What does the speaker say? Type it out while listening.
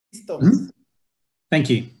Thomas. Thank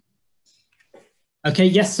you. Okay,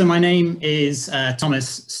 yes, so my name is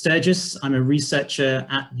Thomas Sturges. I'm a researcher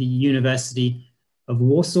at the University of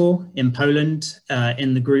Warsaw in Poland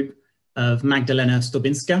in the group of Magdalena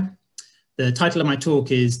Stobinska. The title of my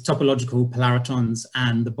talk is Topological Polaritons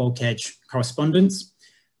and the Bulk Edge Correspondence.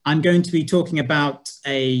 I'm going to be talking about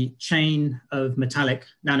a chain of metallic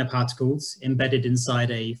nanoparticles embedded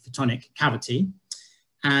inside a photonic cavity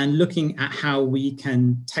and looking at how we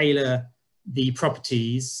can tailor the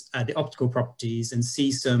properties, the optical properties, and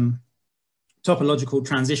see some topological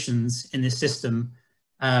transitions in this system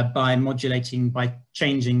by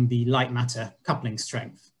changing the light matter coupling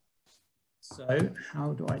strength. So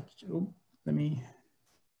how do I, let me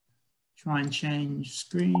try and change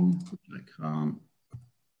screen. I can't.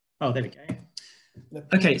 Oh, there we go.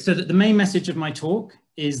 Okay, so the main message of my talk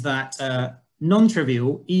is that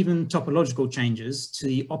non-trivial, even topological changes to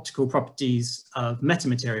the optical properties of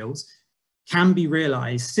metamaterials can be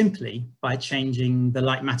realized simply by changing the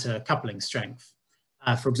light matter coupling strength.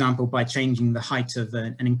 For example, by changing the height of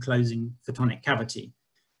an enclosing photonic cavity.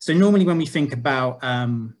 So normally when we think about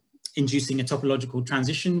inducing a topological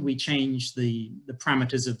transition, we change the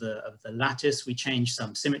parameters of the lattice, we change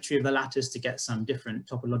some symmetry of the lattice to get some different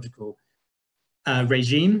topological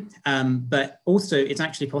regime, but also it's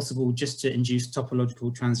actually possible just to induce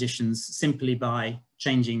topological transitions simply by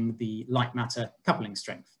changing the light matter coupling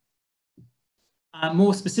strength.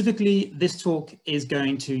 More specifically, this talk is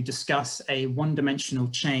going to discuss a one-dimensional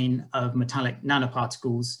chain of metallic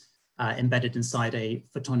nanoparticles embedded inside a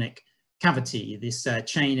photonic cavity. This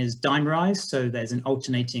chain is dimerized, so there's an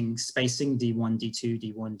alternating spacing, D1,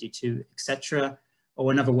 D2, D1, D2, etc.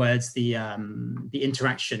 Or in other words, the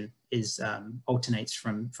interaction is alternates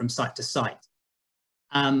from site to site.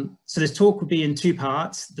 So this talk will be in two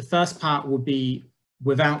parts. The first part will be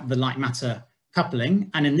without the light matter coupling,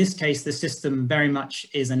 and in this case, the system very much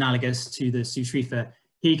is analogous to the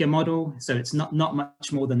Sushrifa-Heeger model. So it's not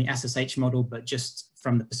much more than the SSH model, but just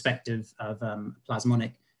from the perspective of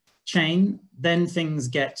plasmonic chain. Then things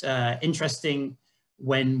get interesting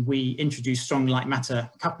when we introduce strong light matter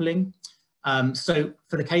coupling. So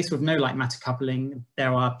for the case with no light matter coupling,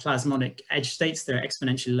 there are plasmonic edge states, there are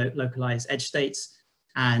exponentially localized edge states,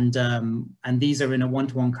 and these are in a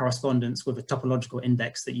one-to-one correspondence with a topological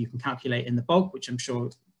index that you can calculate in the bulk, which I'm sure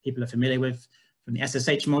people are familiar with from the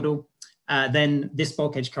SSH model. Then this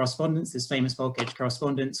bulk edge correspondence, this famous bulk edge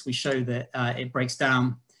correspondence, we show that it breaks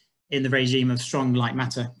down in the regime of strong light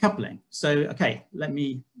matter coupling. So, okay, let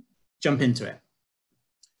me jump into it.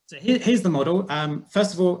 So here's the model.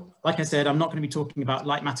 First of all, like I said, I'm not going to be talking about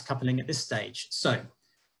light matter coupling at this stage. So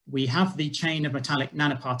we have the chain of metallic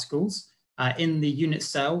nanoparticles. In the unit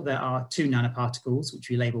cell, there are two nanoparticles, which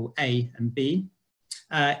we label A and B.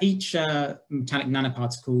 Each metallic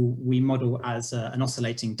nanoparticle we model as an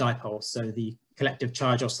oscillating dipole. So the collective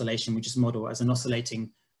charge oscillation we just model as an oscillating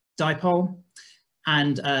dipole.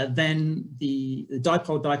 And then the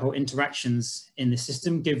dipole-dipole interactions in the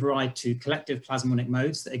system give rise to collective plasmonic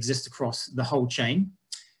modes that exist across the whole chain.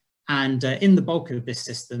 And in the bulk of this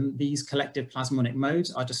system, these collective plasmonic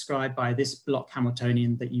modes are described by this block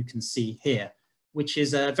Hamiltonian that you can see here, which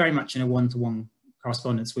is very much in a one-to-one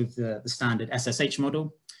correspondence with the standard SSH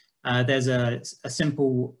model. There's a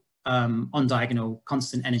simple on-diagonal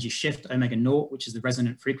constant energy shift, omega naught, which is the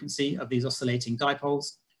resonant frequency of these oscillating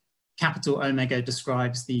dipoles. Capital omega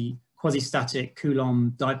describes the quasi-static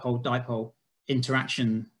Coulomb dipole-dipole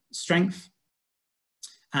interaction strength,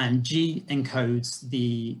 and G encodes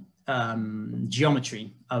the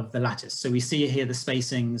geometry of the lattice. So we see here the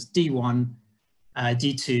spacings D1,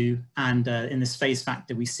 D2, and in this phase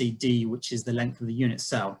factor we see D, which is the length of the unit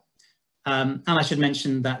cell. And I should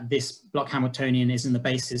mention that this block Hamiltonian is in the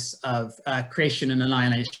basis of creation and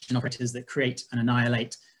annihilation operators that create and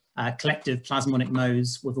annihilate collective plasmonic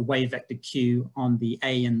modes with a wave vector Q on the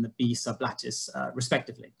A and the B sublattice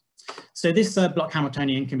respectively. So this block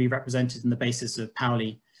Hamiltonian can be represented in the basis of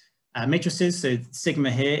Pauli matrices. So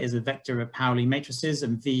sigma here is a vector of Pauli matrices,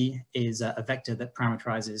 and V is a vector that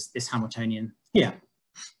parameterizes this Hamiltonian here.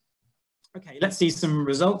 Okay, let's see some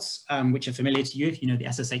results which are familiar to you if you know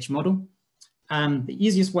the SSH model. The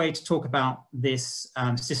easiest way to talk about this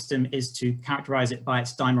system is to characterize it by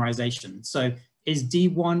its dimerization. So is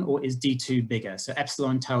D1 or is D2 bigger? So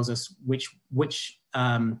epsilon tells us which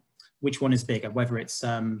one is bigger, whether it's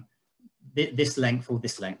this length or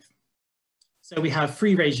this length. So we have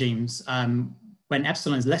three regimes when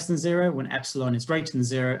epsilon is less than 0, when epsilon is greater than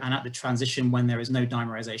 0, and at the transition when there is no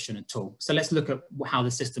dimerization at all. So let's look at how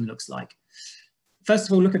the system looks like. First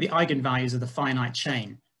of all, look at the eigenvalues of the finite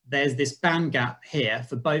chain. There's this band gap here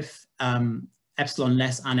for both epsilon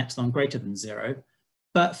less and epsilon greater than 0.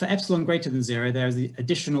 But for epsilon greater than 0, there's the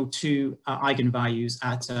additional 2 eigenvalues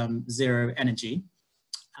at 0 energy.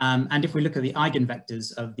 And if we look at the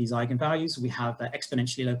eigenvectors of these eigenvalues, we have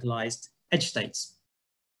exponentially localized edge states.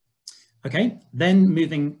 Okay, then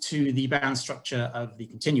moving to the band structure of the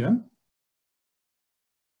continuum,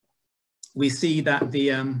 we see that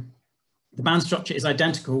the band structure is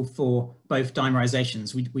identical for both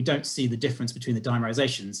dimerizations. We don't see the difference between the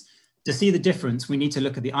dimerizations. To see the difference, we need to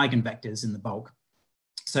look at the eigenvectors in the bulk.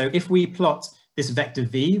 So if we plot this vector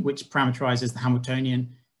v, which parameterizes the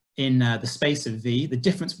Hamiltonian in the space of v, the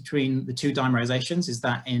difference between the 2 dimerizations is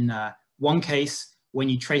that in one case, when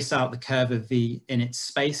you trace out the curve of v in its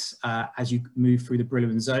space as you move through the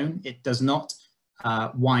Brillouin zone, it does not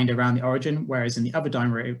wind around the origin, whereas in the other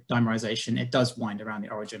dimerization, it does wind around the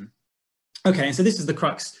origin. Okay, and so this is the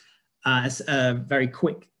crux, as a very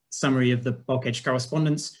quick summary of the bulk edge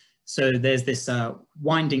correspondence. So there's this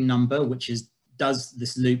winding number, which is, does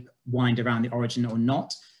this loop wind around the origin or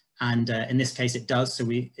not? And in this case, it does. So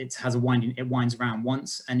it has a winding, it winds around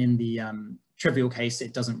once. And in the trivial case,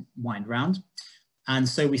 it doesn't wind around. And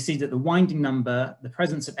so we see that the winding number, the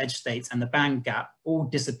presence of edge states, and the band gap all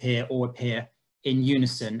disappear or appear in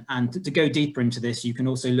unison. And to go deeper into this, you can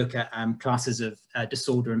also look at classes of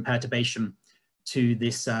disorder and perturbation to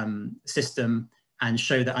this system and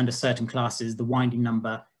show that under certain classes, the winding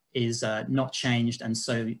number is not changed. And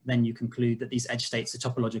so then you conclude that these edge states are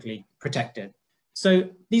topologically protected. So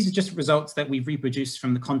these are just results that we've reproduced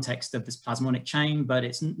from the context of this plasmonic chain, but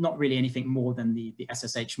it's not really anything more than the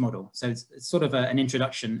SSH model. So it's sort of an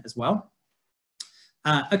introduction as well.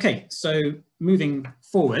 Okay, so moving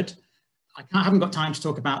forward, I haven't got time to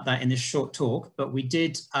talk about that in this short talk, but we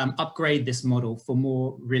did upgrade this model for a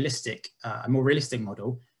more realistic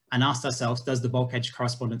model and asked ourselves, does the bulk edge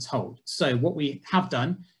correspondence hold? So what we have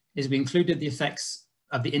done is we included the effects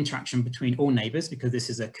of the interaction between all neighbors, because this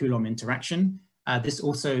is a Coulomb interaction. This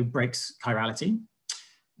also breaks chirality.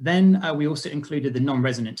 Then we also included the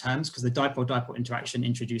non-resonant terms, because the dipole-dipole interaction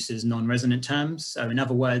introduces non-resonant terms. So in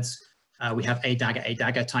other words, we have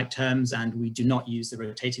A-dagger type terms, and we do not use the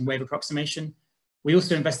rotating wave approximation. We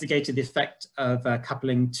also investigated the effect of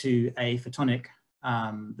coupling to a photonic,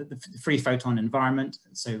 the free photon environment,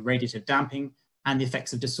 so radiative damping, and the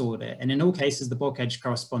effects of disorder. And in all cases, the bulk edge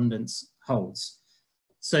correspondence holds.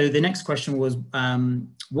 So the next question was,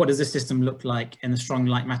 what does this system look like in the strong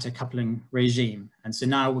light matter coupling regime? And so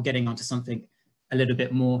now we're getting onto something a little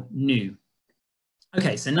bit more new.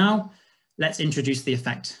 Okay, so now let's introduce the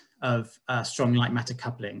effect of strong light matter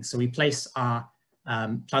coupling. So we place our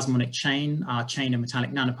plasmonic chain, our chain of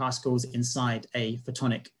metallic nanoparticles inside a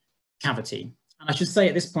photonic cavity. And I should say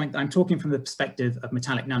at this point that I'm talking from the perspective of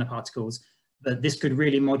metallic nanoparticles, but this could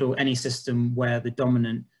really model any system where the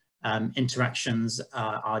dominant interactions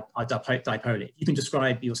are dipolar. If you can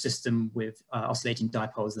describe your system with oscillating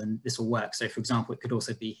dipoles, then this will work. So for example, it could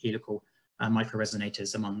also be helical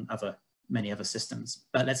microresonators among many other systems.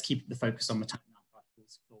 But let's keep the focus on metallic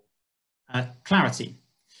nanoparticles for clarity.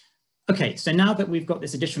 Okay, so now that we've got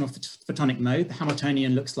this additional photonic mode, the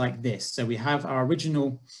Hamiltonian looks like this. So we have our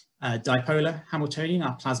original dipolar Hamiltonian,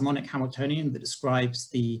 our plasmonic Hamiltonian that describes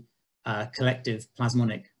the collective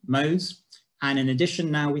plasmonic modes. And in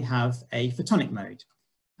addition, now we have a photonic mode.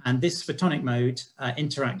 And this photonic mode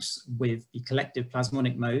interacts with the collective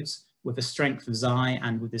plasmonic modes with a strength of xi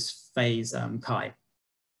and with this phase chi.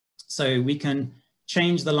 So we can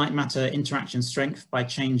change the light matter interaction strength by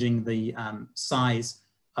changing the size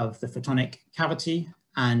of the photonic cavity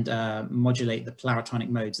and modulate the polaritonic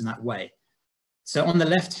modes in that way. So on the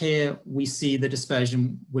left here, we see the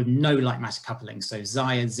dispersion with no light matter coupling. So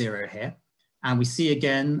xi is 0 here. And we see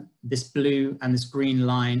again, this blue and this green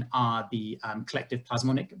line are the collective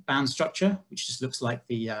plasmonic band structure, which just looks like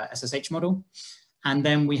the SSH model. And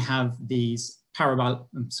then we have these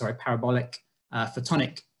parabolic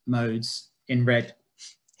photonic modes in red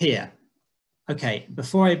here. Okay,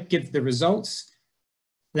 before I give the results,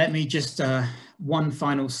 let me just one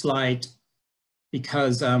final slide,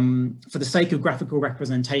 because for the sake of graphical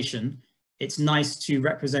representation, it's nice to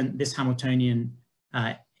represent this Hamiltonian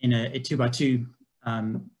in a 2x2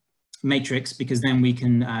 matrix, because then we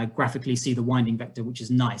can graphically see the winding vector, which is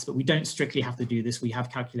nice, but we don't strictly have to do this. We have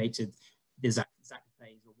calculated the exact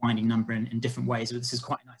phase or winding number in different ways, but this is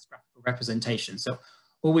quite a nice graphical representation. So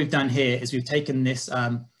all we've done here is we've taken this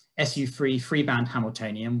SU3 free band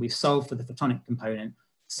Hamiltonian, we've solved for the photonic component,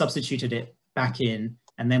 substituted it back in,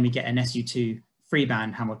 and then we get an SU2 free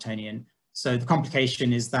band Hamiltonian. So the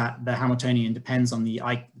complication is that the Hamiltonian depends on the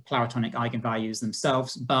polaritonic eigenvalues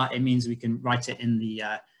themselves, but it means we can write it in the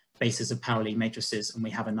basis of Pauli matrices, and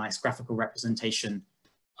we have a nice graphical representation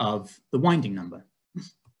of the winding number.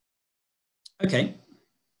 Okay.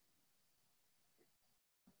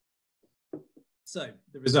 So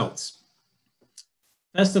the results.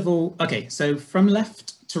 First of all, okay, so from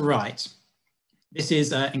left to right, this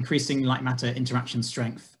is increasing light matter interaction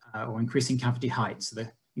strength or increasing cavity height. So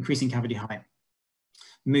the increasing cavity height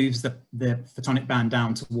moves the photonic band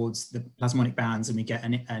down towards the plasmonic bands, and we get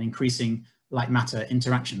an increasing light matter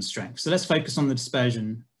interaction strength. So let's focus on the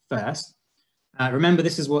dispersion first. Remember,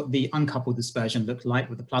 this is what the uncoupled dispersion looked like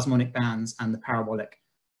with the plasmonic bands and the parabolic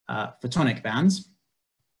photonic bands.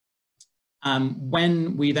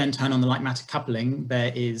 When we then turn on the light matter coupling,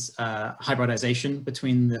 there is hybridization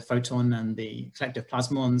between the photon and the collective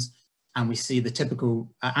plasmons, and we see the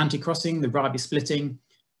typical anti-crossing, the Rabi splitting,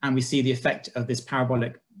 and we see the effect of this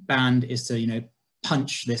parabolic band is to,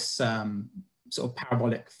 punch this sort of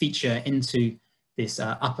parabolic feature into this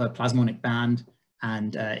upper plasmonic band,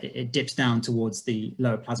 and it dips down towards the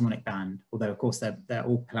lower plasmonic band, although of course they're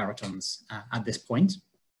all polaritons at this point.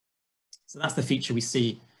 So that's the feature we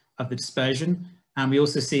see of the dispersion. And we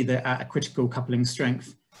also see that at a critical coupling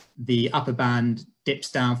strength, the upper band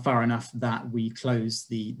dips down far enough that we close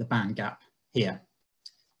the band gap here.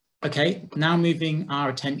 Okay, now moving our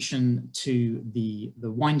attention to the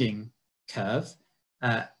winding curve.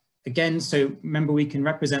 Again, so remember, we can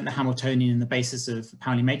represent the Hamiltonian in the basis of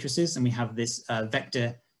Pauli matrices, and we have this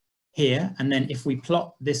vector here. And then if we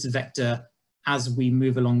plot this vector as we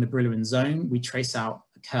move along the Brillouin zone, we trace out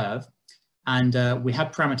a curve. And we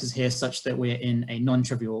have parameters here such that we're in a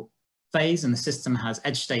non-trivial phase, and the system has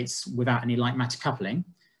edge states without any light matter coupling.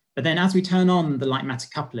 But then as we turn on the light matter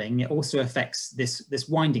coupling, it also affects this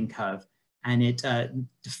winding curve, and it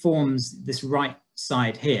deforms this right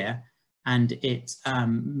side here, and it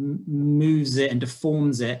moves it and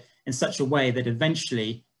deforms it in such a way that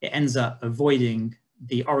eventually it ends up avoiding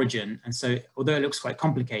the origin. And so although it looks quite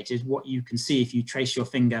complicated, what you can see if you trace your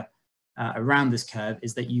finger around this curve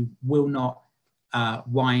is that you will not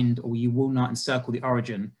wind, or you will not encircle the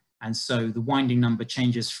origin. And so the winding number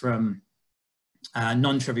changes from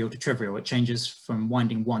non-trivial to trivial. It changes from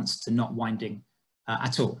winding once to not winding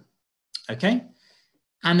at all. Okay.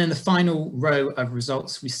 And then the final row of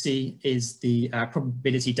results we see is the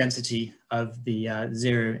probability density of the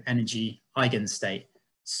zero energy eigenstate.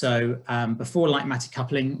 So before light matter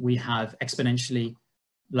coupling, we have exponentially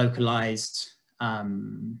localized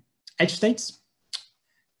edge states.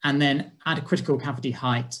 And then at a critical cavity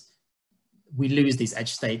height, we lose these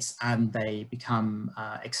edge states and they become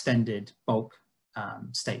extended bulk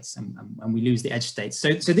states, and we lose the edge states.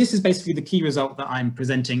 So this is basically the key result that I'm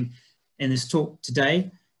presenting in this talk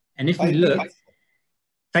today. And if we look,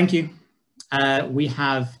 thank you, we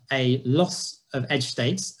have a loss of edge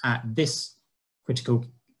states at this critical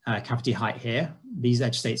cavity height here. These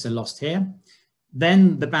edge states are lost here.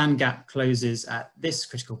 Then the band gap closes at this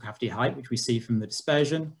critical cavity height, which we see from the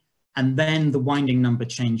dispersion. And then the winding number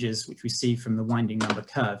changes, which we see from the winding number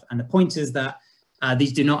curve. And the point is that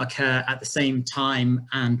these do not occur at the same time,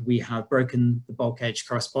 and we have broken the bulk edge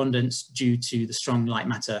correspondence due to the strong light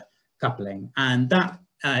matter coupling. And that,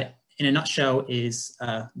 in a nutshell, is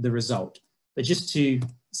the result. But just to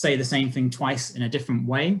say the same thing twice in a different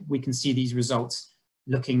way, we can see these results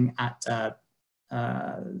looking at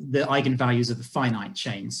the eigenvalues of the finite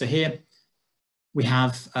chain. So here we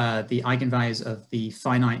have the eigenvalues of the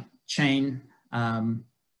finite chain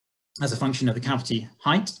as a function of the cavity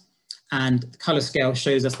height, and the color scale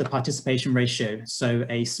shows us the participation ratio. So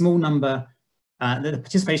a small number, the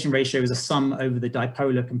participation ratio is a sum over the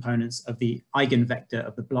dipolar components of the eigenvector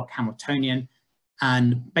of the block Hamiltonian.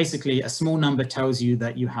 And basically a small number tells you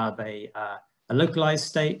that you have a localized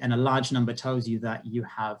state, and a large number tells you that you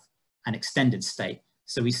have an extended state.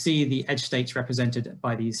 So we see the edge states represented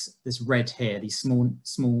by this red here, the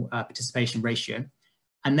small participation ratio.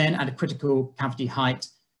 And then at a critical cavity height,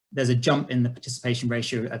 there's a jump in the participation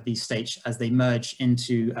ratio of these states as they merge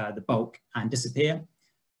into the bulk and disappear.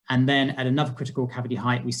 And then at another critical cavity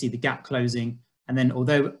height, we see the gap closing. And then,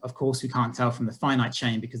 although of course we can't tell from the finite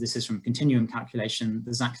chain because this is from continuum calculation,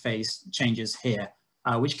 the Zach phase changes here,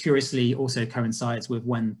 which curiously also coincides with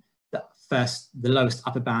when the lowest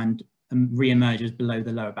upper band re-emerges below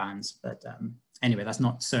the lower bands. But anyway, that's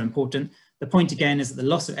not so important. The point again is that the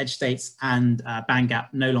loss of edge states and band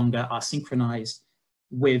gap no longer are synchronized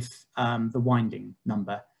with the winding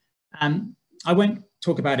number. I won't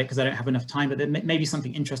talk about it because I don't have enough time, but there may be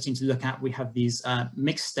something interesting to look at. We have these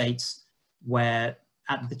mixed states where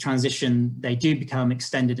at the transition, they do become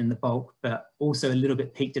extended in the bulk, but also a little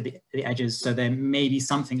bit peaked at the edges. So there may be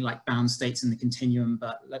something like bound states in the continuum,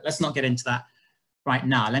 but let's not get into that right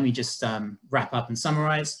now. Let me just wrap up and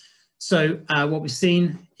summarize. So what we've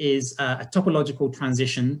seen is a topological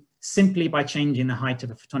transition simply by changing the height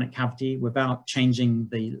of a photonic cavity without changing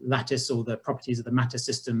the lattice or the properties of the matter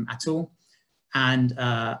system at all, and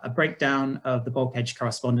a breakdown of the bulk edge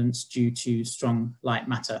correspondence due to strong light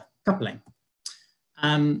matter coupling.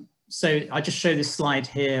 So I just show this slide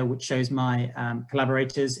here, which shows my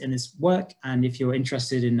collaborators in this work. And if you're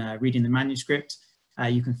interested in reading the manuscript,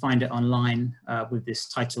 you can find it online with this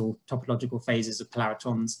title, Topological Phases of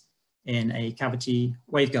Polaritons in a Cavity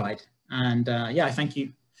Waveguide. And yeah, I thank you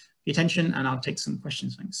for your attention, and I'll take some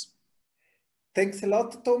questions. Thanks. Thanks a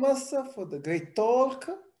lot, Thomas, for the great talk.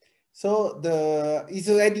 So is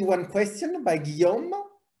already one question by Guillaume.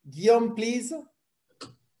 Guillaume, please.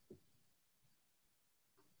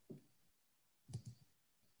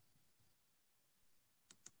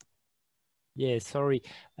 Yeah, sorry.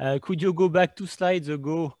 Could you go back 2 slides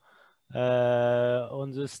ago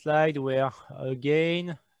on the slide where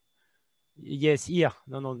again, yes, here,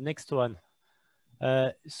 no, next one.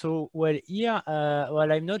 So, well, here,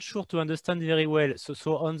 well, I'm not sure to understand very well.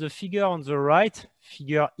 So on the figure on the right,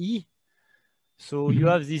 figure E, so you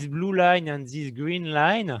have this blue line and this green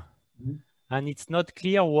line, and it's not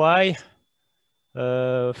clear why,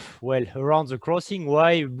 well, around the crossing,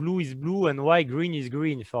 why blue is blue and why green is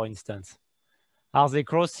green, for instance. Are they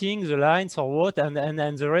crossing the lines or what?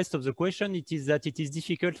 And the rest of the question, it is that it is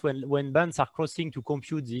difficult when bands are crossing to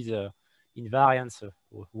compute these invariance.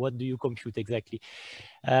 What do you compute exactly?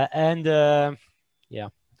 Yeah.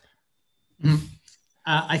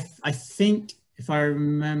 I think if I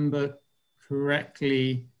remember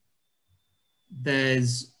correctly, maybe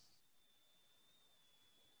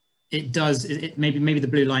the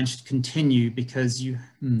blue line should continue because you,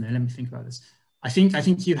 let me think about this. I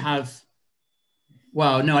think you have,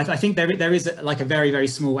 well, no, I think there is like a very, very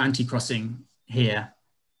small anti-crossing here.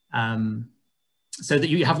 So that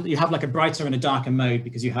you have like a brighter and a darker mode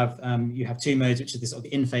because you have 2 modes, which are this sort of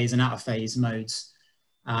the in-phase and out-of-phase modes.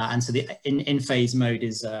 And so the in-phase mode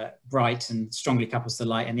is bright and strongly couples to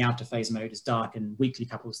light, and the out-of-phase mode is dark and weakly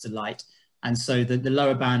couples to light. And so the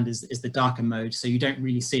lower band is the darker mode, so you don't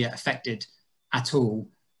really see it affected at all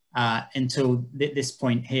until this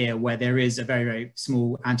point here, where there is a very, very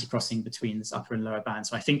small anti-crossing between this upper and lower band.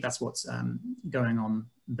 So I think that's what's going on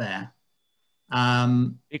there.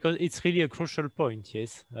 Because it's really a crucial point,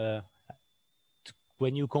 yes.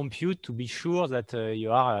 When you compute, to be sure that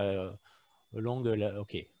you are along the,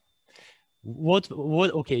 okay.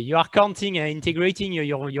 Okay, you are counting and integrating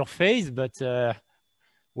your phase, but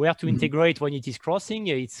where to integrate when it is crossing,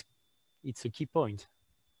 it's a key point.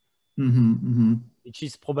 Which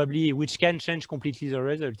is probably, which can change completely the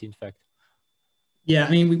result, in fact. Yeah,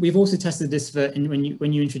 I mean, we've also tested this for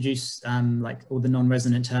when you introduce like all the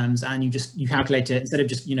non-resonant terms, and you calculate it instead of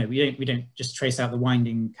just, we don't just trace out the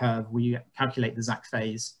winding curve. We calculate the Zach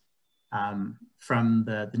phase from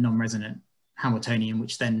the non-resonant Hamiltonian,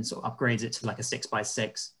 which then sort of upgrades it to like a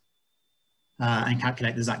 6x6 and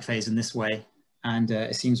calculate the Zach phase in this way, and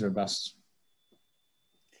it seems robust.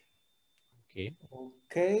 Okay.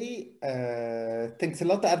 Okay. Thanks a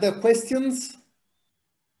lot. Other questions?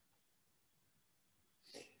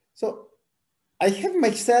 So I have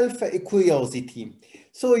myself a curiosity.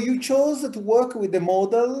 So you chose to work with a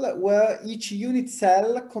model where each unit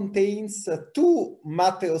cell contains 2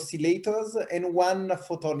 matter oscillators and 1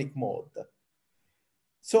 photonic mode.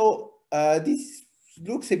 So this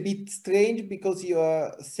looks a bit strange because you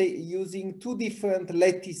are using 2 different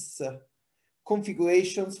lattice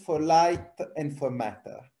configurations for light and for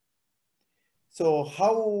matter. So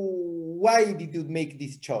why did you make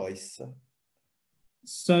this choice?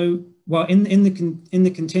 So, well, in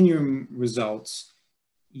the continuum results,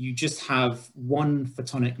 you just have 1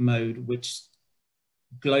 photonic mode which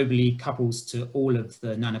globally couples to all of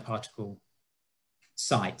the nanoparticle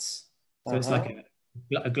sites. So it's like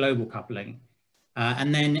a global coupling,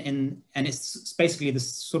 and then it's basically the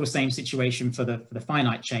sort of same situation for the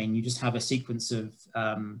finite chain. You just have a sequence of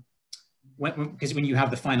because when you have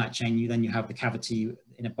the finite chain, you have the cavity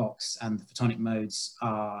in a box, and the photonic modes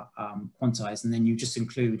are quantized, and then you just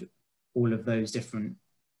include all of those different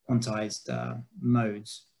quantized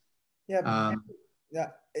modes. Yeah, yeah.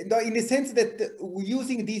 No, in the sense that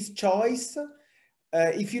using this choice,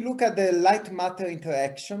 if you look at the light-matter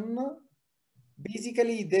interaction,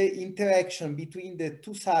 basically the interaction between the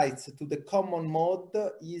 2 sides to the common mode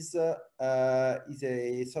is a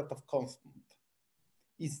sort of constant.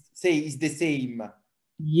 Is the same.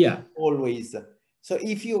 Yeah. Always. So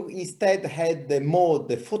if you instead had the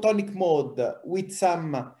photonic mode with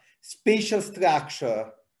some spatial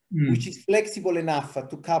structure which is flexible enough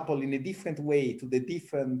to couple in a different way to the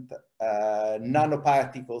different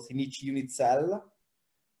nanoparticles in each unit cell,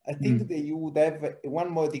 I think that you would have one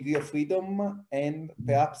more degree of freedom and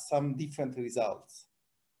perhaps some different results.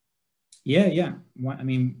 Yeah, yeah. I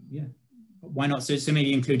mean, yeah. Why not? So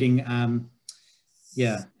maybe including,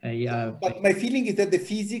 But my feeling is that the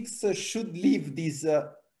physics should leave this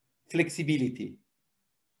flexibility.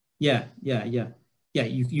 Yeah. You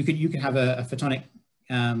could have a photonic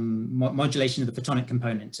modulation of the photonic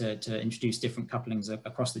component to introduce different couplings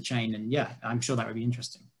across the chain, and yeah, I'm sure that would be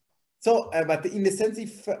interesting. So, but in the sense,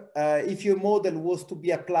 if your model was to be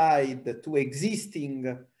applied to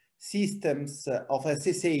existing systems of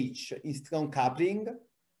SSH in strong coupling,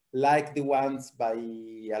 like the ones by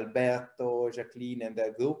Alberto, Jacqueline, and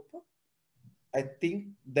their group, I think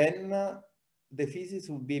then the physics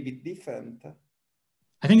would be a bit different.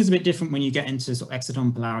 I think it's a bit different when you get into sort of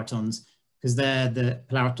exciton polaritons, because the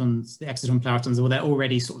exciton polaritons, well, they're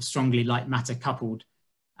already sort of strongly light matter coupled.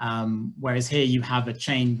 Whereas here you have a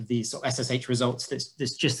chain of these sort of SSH results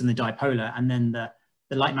that's just in the dipolar, and then the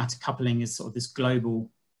light matter coupling is sort of this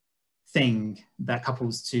global thing that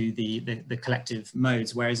couples to the collective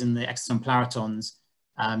modes. Whereas in the exciton polaritons,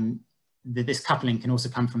 this coupling can also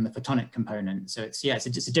come from the photonic component. So it's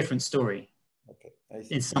just a different story. Okay, I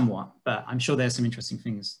see. It's somewhat, but I'm sure there's some interesting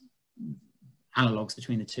things, analogs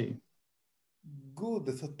between the two.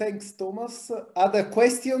 Good. So thanks, Thomas. Other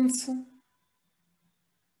questions?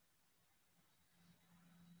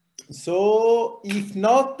 So if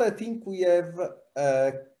not, I think we have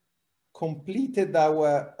completed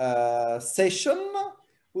our session.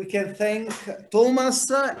 We can thank Thomas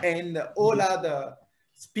and all other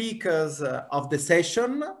speakers of the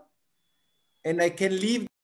session. And I can leave